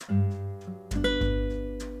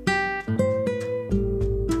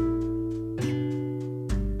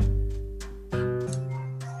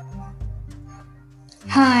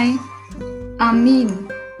Amin.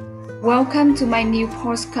 Welcome to my new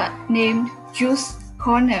postcard named Juice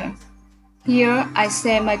Corner. Here I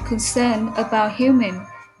share my concern about human,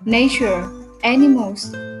 nature,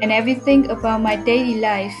 animals, and everything about my daily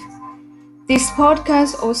life. This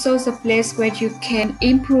podcast also is a place where you can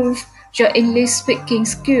improve your English speaking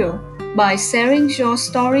skill by sharing your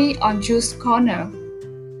story on Juice Corner.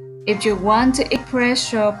 If you want to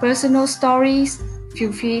express your personal stories,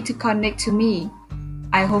 feel free to connect to me.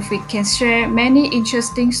 I hope we can share many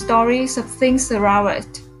interesting stories of things around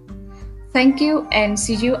it. Thank you and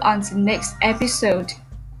see you on the next episode.